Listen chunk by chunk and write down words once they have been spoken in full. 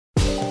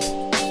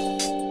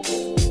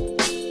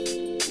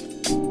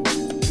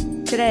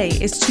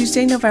Today is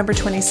Tuesday, November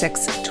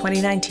 26,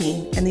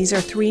 2019, and these are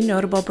three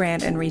notable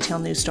brand and retail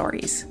news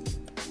stories.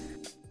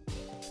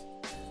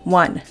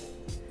 1.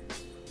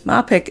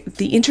 MAPIC,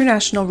 the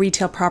International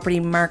Retail Property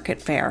Market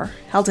Fair,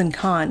 held in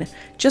Cannes,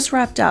 just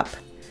wrapped up,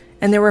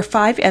 and there were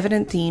 5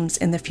 evident themes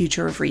in the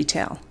future of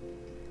retail.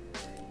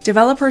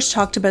 Developers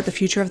talked about the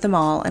future of the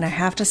mall, and I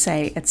have to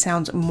say, it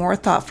sounds more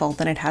thoughtful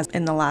than it has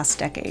in the last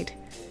decade.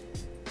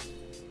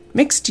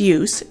 Mixed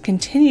use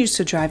continues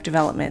to drive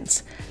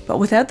developments, but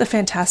without the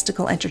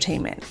fantastical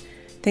entertainment.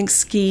 Think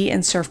ski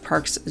and surf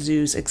parks,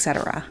 zoos,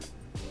 etc.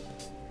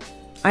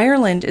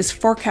 Ireland is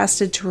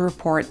forecasted to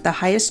report the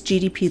highest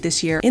GDP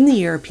this year in the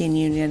European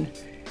Union,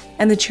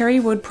 and the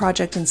Cherrywood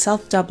project in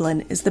South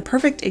Dublin is the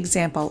perfect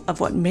example of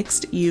what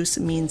mixed use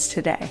means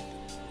today.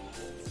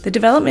 The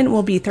development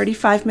will be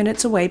 35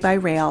 minutes away by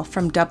rail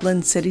from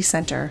Dublin city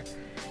centre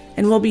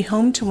and will be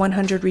home to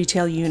 100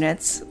 retail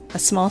units, a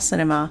small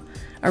cinema,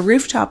 a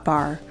rooftop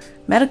bar,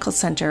 medical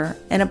centre,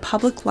 and a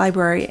public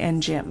library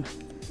and gym.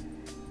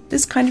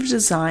 This kind of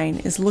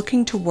design is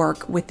looking to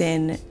work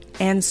within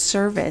and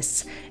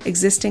service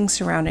existing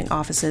surrounding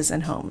offices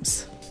and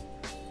homes.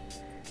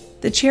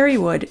 The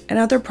Cherrywood and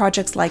other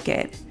projects like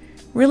it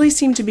really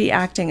seem to be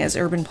acting as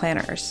urban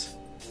planners,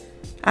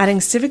 adding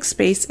civic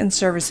space and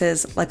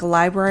services like a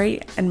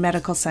library and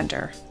medical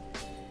centre.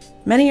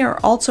 Many are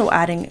also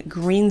adding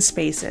green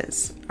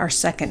spaces, our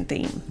second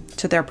theme,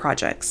 to their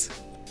projects.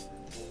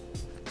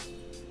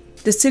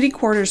 The City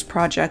Quarters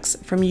projects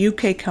from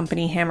UK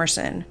company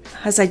Hammerson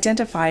has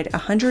identified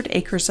 100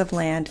 acres of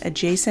land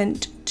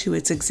adjacent to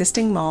its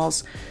existing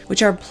malls,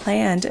 which are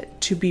planned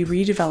to be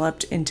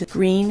redeveloped into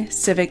green,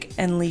 civic,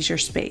 and leisure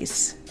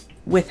space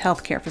with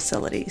healthcare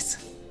facilities.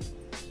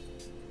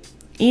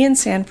 Ian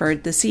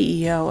Sanford, the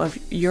CEO of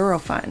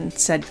Eurofund,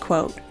 said,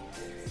 quote,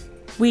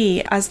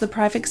 "We, as the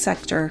private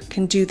sector,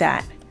 can do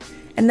that,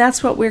 and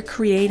that's what we're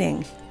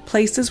creating,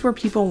 places where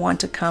people want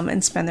to come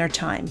and spend their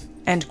time,"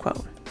 end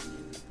quote.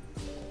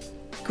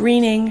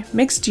 Greening,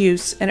 mixed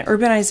use, and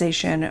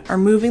urbanization are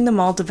moving the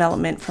mall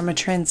development from a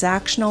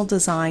transactional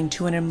design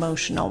to an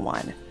emotional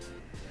one.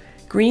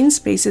 Green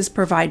spaces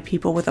provide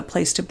people with a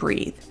place to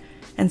breathe,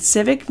 and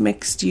civic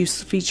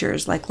mixed-use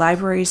features like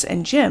libraries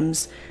and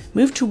gyms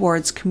move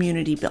towards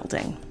community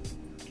building.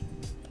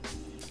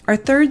 Our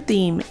third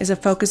theme is a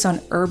focus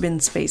on urban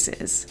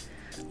spaces,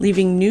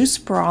 leaving new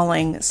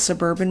sprawling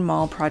suburban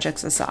mall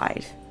projects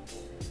aside.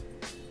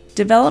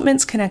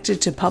 Developments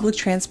connected to public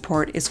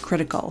transport is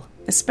critical,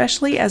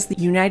 especially as the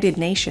United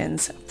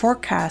Nations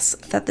forecasts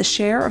that the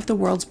share of the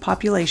world's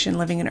population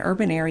living in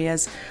urban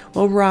areas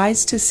will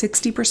rise to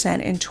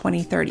 60% in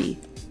 2030,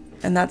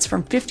 and that's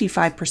from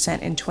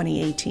 55% in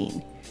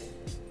 2018.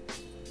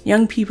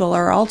 Young people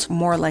are also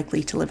more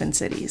likely to live in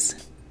cities.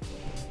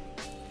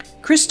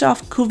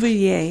 Christophe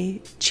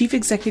Cuvillier, Chief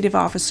Executive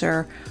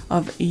Officer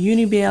of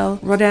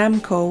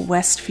Unibail-Rodamco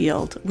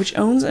Westfield, which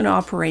owns and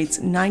operates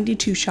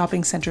 92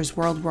 shopping centers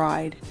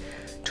worldwide,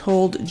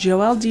 told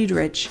Joel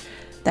Diedrich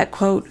that,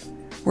 quote,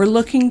 "We're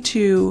looking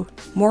to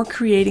more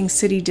creating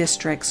city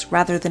districts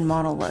rather than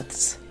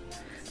monoliths.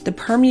 The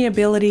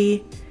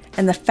permeability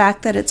and the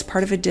fact that it's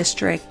part of a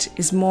district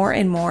is more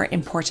and more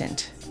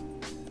important,"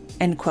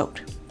 end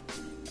quote.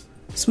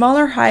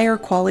 Smaller, higher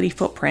quality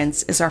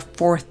footprints is our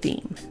fourth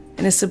theme,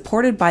 and is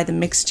supported by the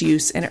mixed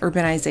use and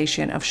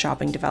urbanization of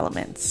shopping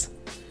developments.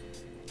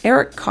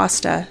 Eric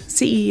Costa,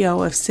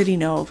 CEO of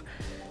CityNove,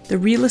 the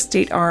real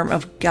estate arm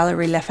of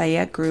Galeries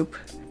Lafayette Group,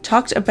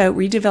 talked about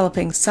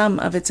redeveloping some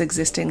of its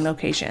existing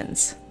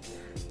locations.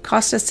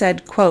 Costa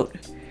said, quote,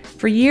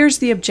 "For years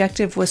the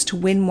objective was to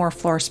win more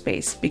floor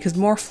space because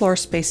more floor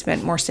space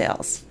meant more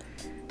sales.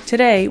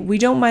 Today, we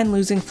don't mind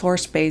losing floor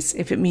space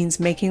if it means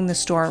making the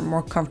store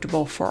more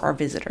comfortable for our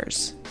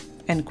visitors,"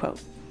 end quote.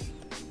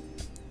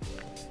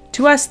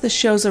 To us, this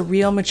shows a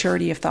real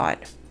maturity of thought.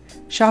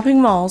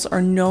 Shopping malls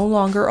are no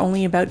longer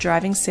only about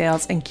driving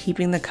sales and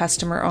keeping the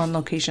customer on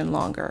location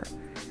longer.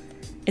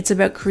 It's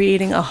about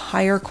creating a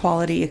higher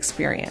quality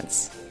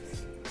experience.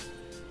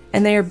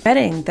 And they are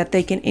betting that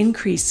they can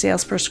increase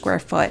sales per square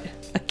foot,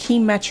 a key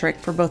metric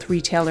for both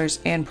retailers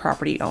and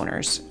property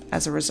owners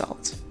as a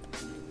result.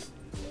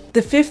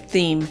 The fifth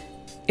theme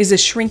is a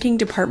shrinking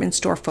department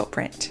store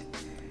footprint.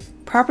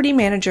 Property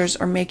managers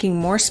are making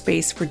more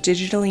space for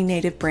digitally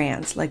native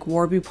brands like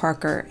Warby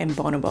Parker and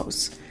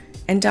Bonobos,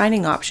 and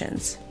dining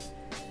options.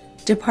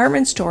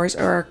 Department stores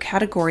are a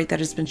category that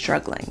has been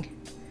struggling.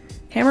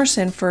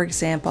 Hammerson, for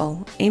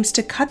example, aims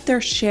to cut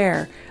their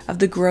share of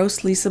the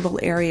gross leasable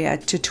area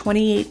to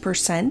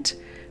 28%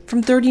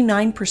 from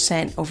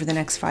 39% over the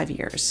next 5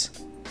 years.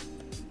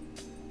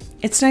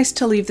 It's nice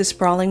to leave the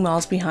sprawling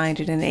malls behind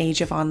in an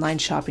age of online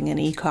shopping and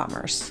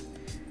e-commerce.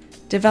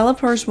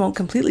 Developers won't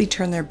completely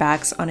turn their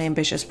backs on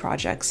ambitious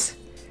projects.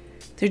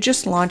 They're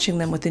just launching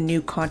them with a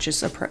new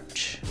conscious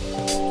approach.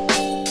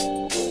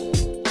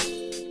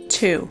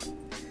 2.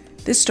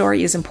 This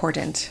story is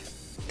important.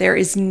 There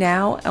is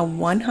now a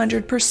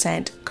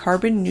 100%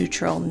 carbon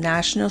neutral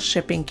national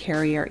shipping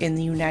carrier in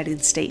the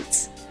United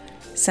States,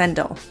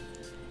 Sendle.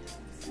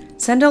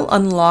 Sendle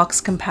unlocks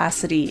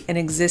capacity in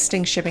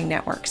existing shipping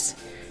networks,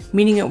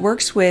 meaning it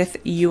works with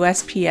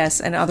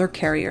USPS and other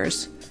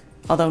carriers,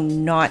 although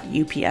not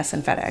UPS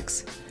and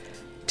FedEx,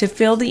 to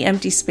fill the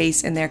empty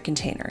space in their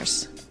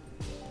containers.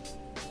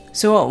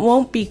 So it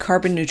won't be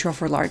carbon neutral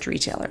for large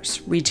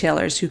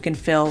retailers who can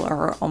fill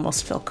or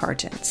almost fill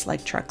cartons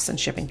like trucks and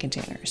shipping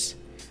containers.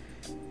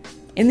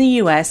 In the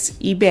US,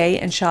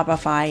 eBay and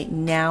Shopify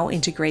now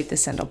integrate the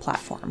Sendle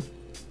platform.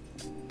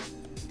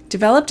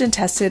 Developed and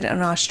tested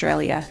in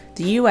Australia,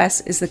 the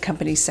US is the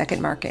company's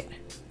second market.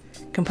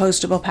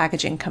 Compostable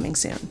packaging coming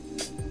soon.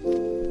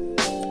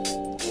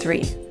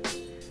 3.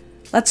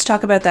 Let's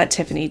talk about that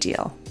Tiffany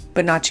deal,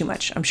 but not too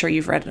much. I'm sure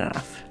you've read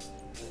enough.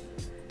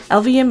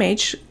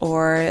 LVMH,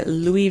 or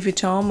Louis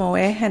Vuitton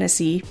Moet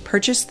Hennessy,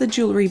 purchased the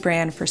jewelry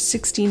brand for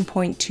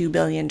 $16.2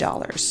 billion.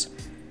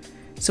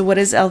 So what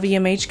is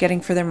LVMH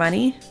getting for their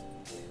money?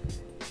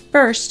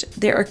 First,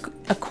 they're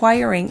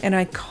acquiring an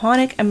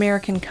iconic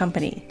American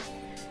company.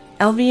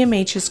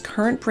 LVMH's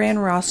current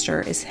brand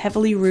roster is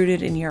heavily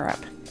rooted in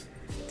Europe.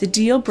 The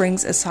deal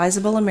brings a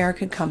sizable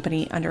American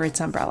company under its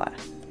umbrella.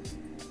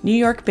 New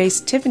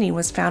York-based Tiffany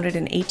was founded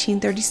in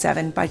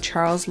 1837 by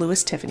Charles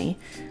Louis Tiffany,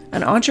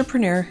 an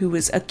entrepreneur who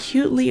was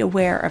acutely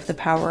aware of the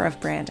power of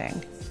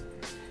branding.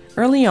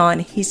 Early on,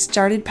 he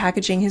started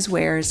packaging his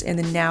wares in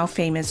the now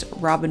famous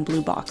Robin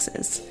Blue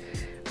boxes,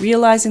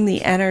 realizing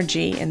the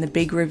energy in the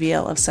big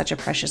reveal of such a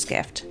precious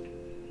gift.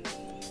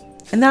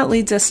 And that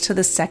leads us to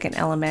the second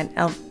element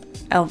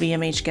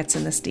LVMH gets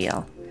in this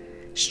deal: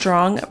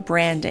 strong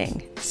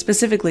branding,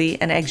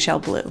 specifically an eggshell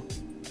blue.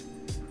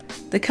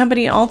 The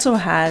company also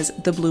has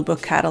the Blue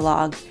Book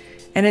catalog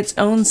and its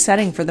own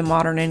setting for the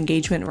modern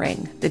engagement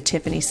ring, the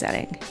Tiffany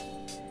setting.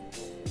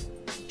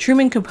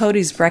 Truman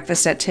Capote's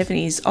Breakfast at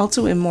Tiffany's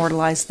also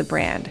immortalized the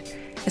brand,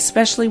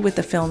 especially with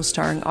the film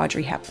starring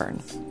Audrey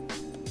Hepburn.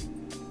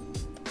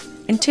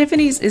 And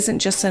Tiffany's isn't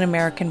just an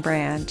American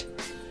brand,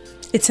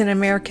 it's an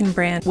American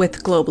brand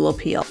with global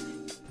appeal.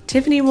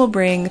 Tiffany will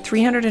bring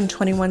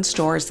 321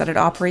 stores that it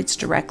operates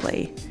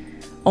directly,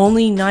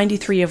 only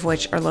 93 of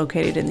which are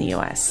located in the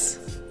US.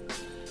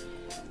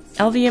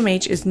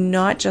 LVMH is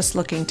not just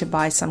looking to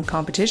buy some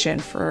competition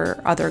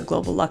for other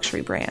global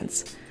luxury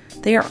brands.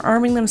 They are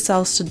arming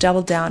themselves to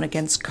double down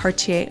against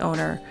Cartier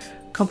owner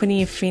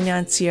Compagnie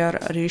Financière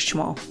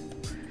Richemont.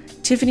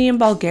 Tiffany &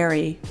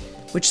 Bulgari,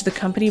 which the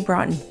company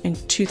brought in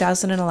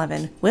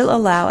 2011, will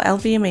allow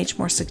LVMH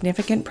more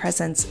significant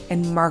presence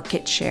and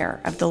market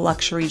share of the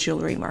luxury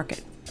jewelry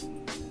market.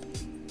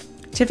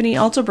 Tiffany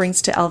also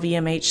brings to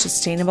LVMH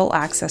sustainable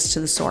access to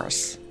the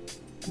source: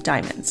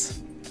 diamonds.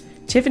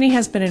 Tiffany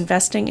has been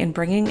investing in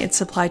bringing its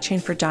supply chain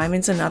for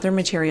diamonds and other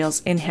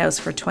materials in-house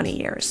for 20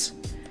 years.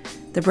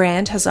 The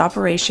brand has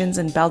operations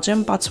in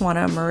Belgium,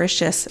 Botswana,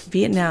 Mauritius,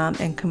 Vietnam,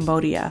 and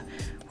Cambodia,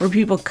 where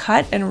people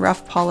cut and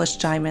rough polish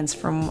diamonds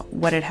from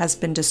what it has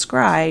been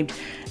described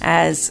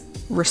as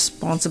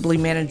responsibly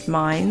managed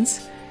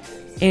mines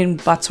in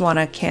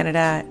Botswana,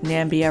 Canada,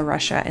 Namibia,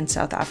 Russia, and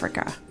South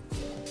Africa.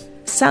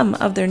 Some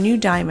of their new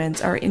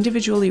diamonds are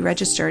individually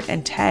registered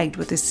and tagged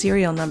with a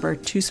serial number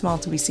too small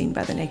to be seen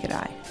by the naked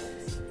eye.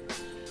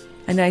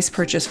 A nice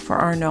purchase for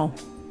Arnaud.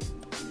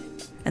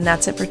 And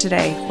that's it for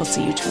today. We'll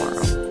see you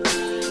tomorrow.